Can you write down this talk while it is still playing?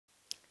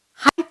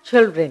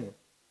children,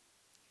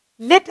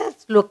 let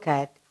us look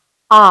at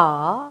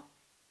our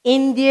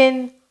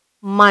Indian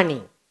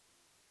money.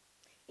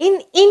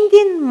 In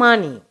Indian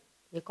money,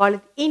 we call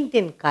it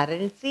Indian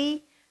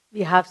currency,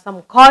 we have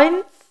some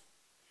coins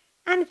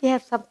and we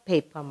have some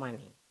paper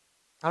money.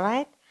 All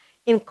right?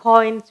 In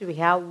coins, we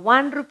have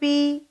 1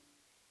 rupee,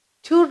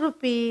 2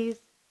 rupees,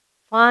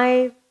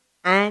 5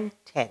 and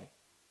 10.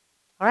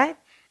 All right?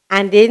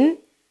 And in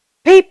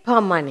paper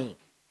money,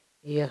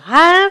 you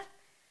have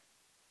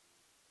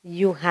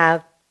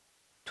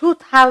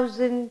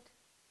 2,000,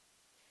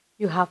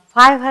 you have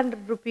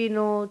 500 rupee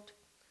note,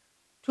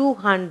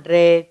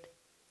 200,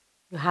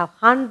 you have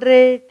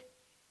 100,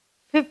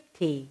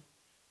 50,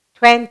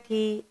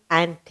 20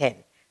 and 10.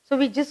 So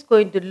we're just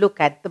going to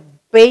look at the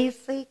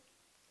basic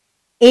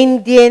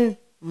Indian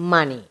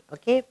money.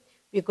 Okay?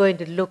 We're going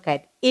to look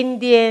at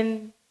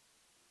Indian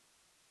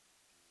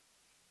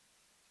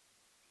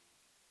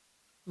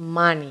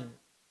money.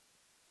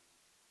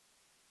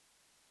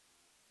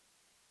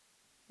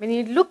 When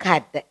you look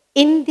at the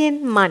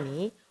Indian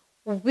money,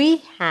 we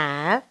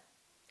have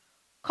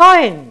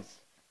coins.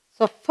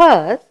 So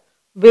first,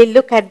 we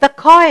look at the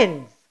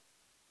coins.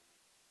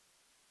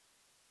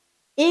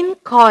 In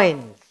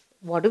coins,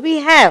 what do we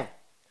have?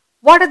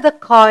 What are the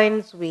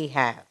coins we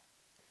have?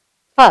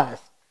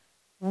 First,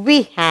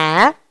 we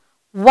have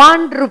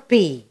 1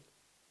 rupee.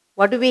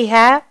 What do we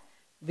have?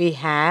 We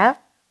have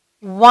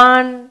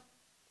 1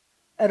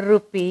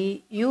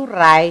 rupee. You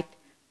write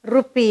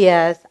rupee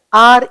as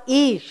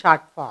RE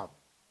short form.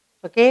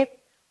 Okay?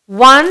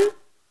 1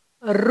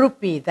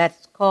 rupee.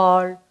 That's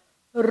called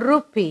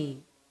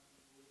rupee.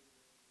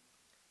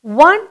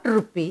 1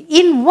 rupee.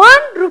 In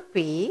 1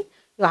 rupee,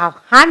 you have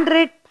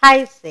 100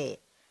 paise.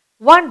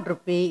 1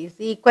 rupee is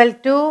equal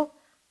to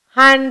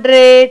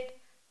 100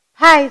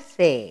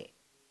 paise.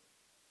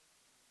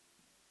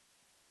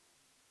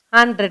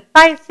 100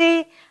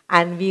 paise,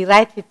 and we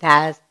write it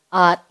as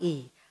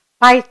RE.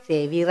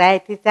 Paise, we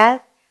write it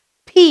as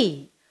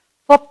P.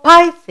 For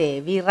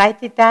paise, we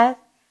write it as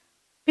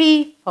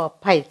P for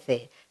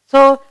paise.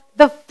 So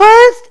the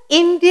first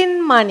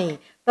Indian money,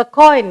 the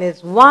coin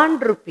is 1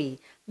 rupee.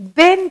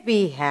 Then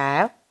we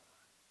have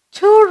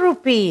 2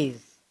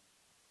 rupees.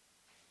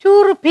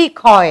 2 rupee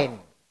coin.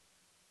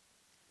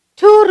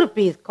 2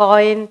 rupees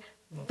coin,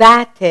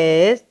 that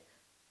is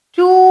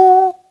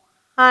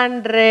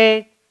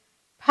 200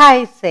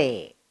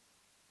 paise.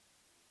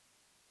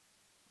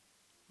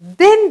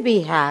 Then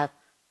we have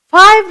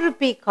 5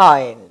 rupee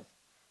coins.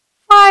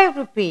 5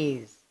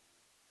 rupees.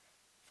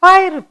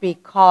 5 rupee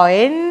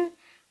coin,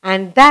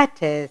 and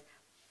that is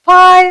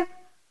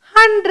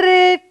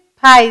 500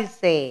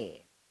 paise.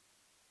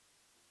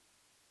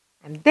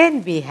 And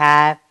then we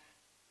have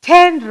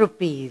 10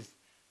 rupees.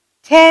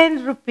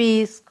 10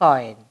 rupees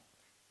coin.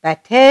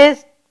 That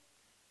is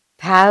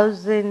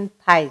 1,000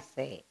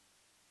 paise.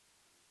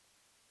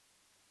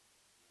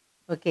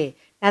 Okay,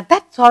 now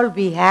that's all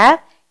we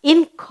have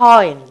in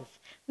coins.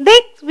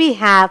 Next we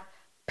have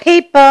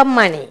paper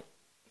money.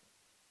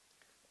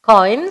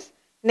 Coins.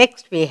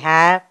 Next we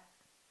have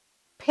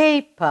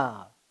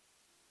paper.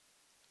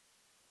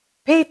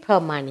 Paper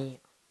money.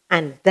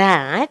 And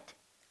that,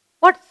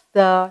 what's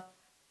the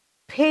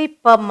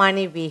paper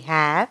money we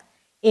have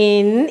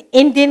in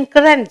Indian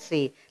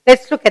currency?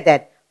 Let's look at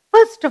that.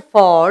 First of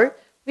all,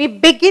 we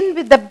begin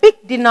with the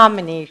big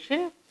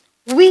denomination.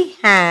 We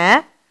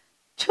have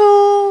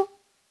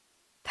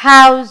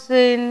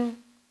 2,000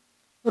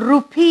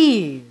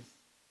 rupees.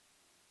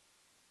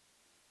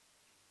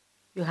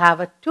 You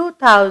have a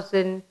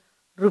 2,000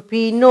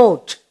 rupee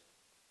note.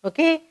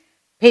 Okay?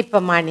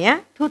 Paper money,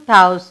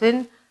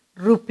 2,000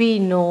 rupee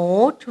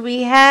note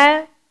we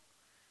have.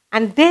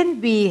 And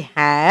then we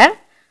have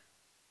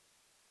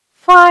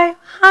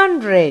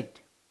 500.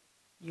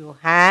 You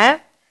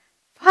have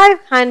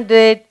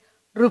 500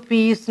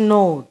 rupees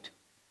note.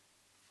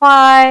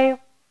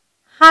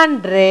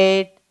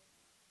 500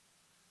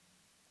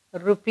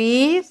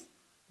 rupees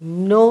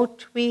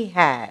note we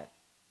have.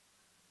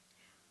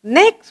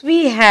 Next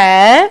we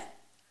have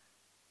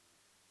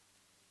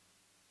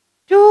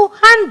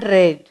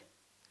 200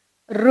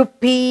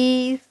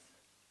 rupees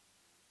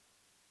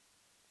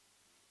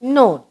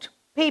note.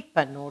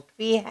 Paper note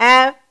we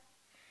have.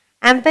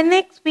 And the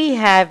next we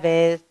have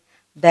is,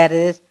 there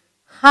is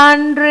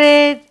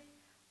 100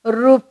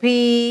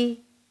 rupees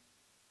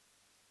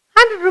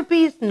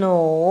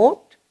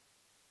note.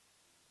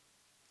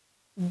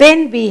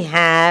 Then we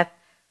have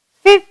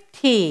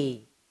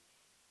 50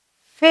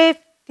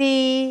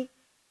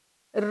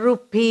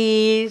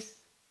 rupees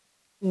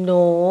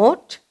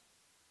note.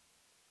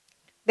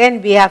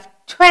 Then we have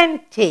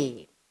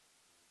 20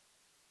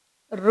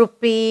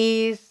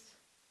 rupees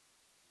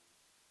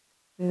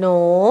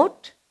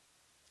note.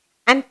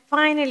 And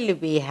finally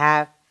we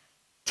have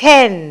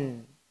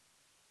 10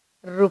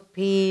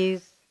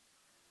 rupees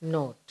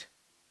note.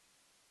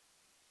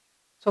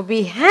 So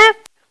we have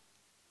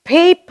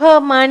paper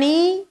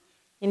money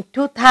in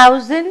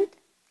 2,000,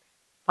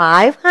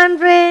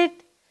 500,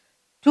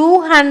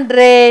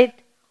 200,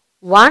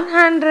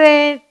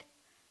 100,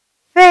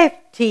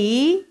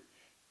 50,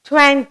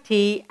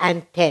 20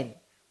 and 10.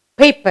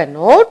 Paper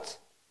notes.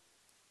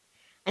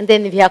 And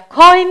then if we have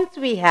coins,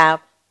 we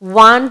have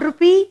 1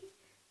 rupee,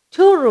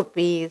 2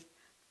 rupees,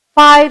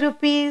 5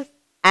 rupees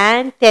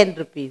and 10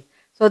 rupees.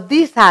 So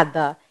these are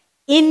the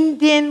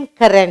Indian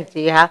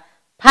currency. We have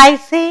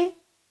paise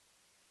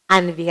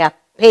and we have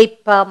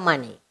paper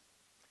money.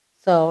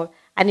 So,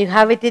 and you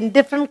have it in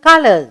different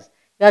colors.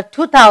 You have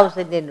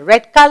 2000 in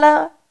red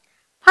color,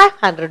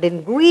 500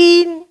 in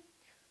green,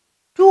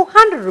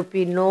 200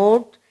 rupee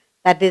note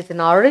that is in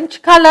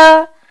orange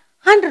color,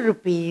 100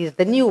 rupees,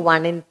 the new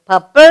one in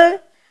purple,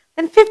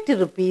 then 50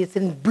 rupees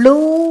in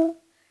blue,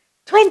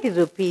 20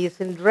 rupees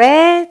in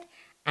red,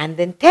 and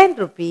then 10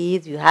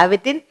 rupees you have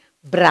it in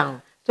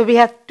brown. So we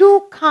have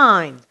two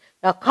kinds,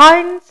 the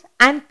coins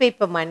and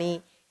paper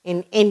money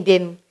in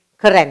Indian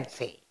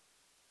currency.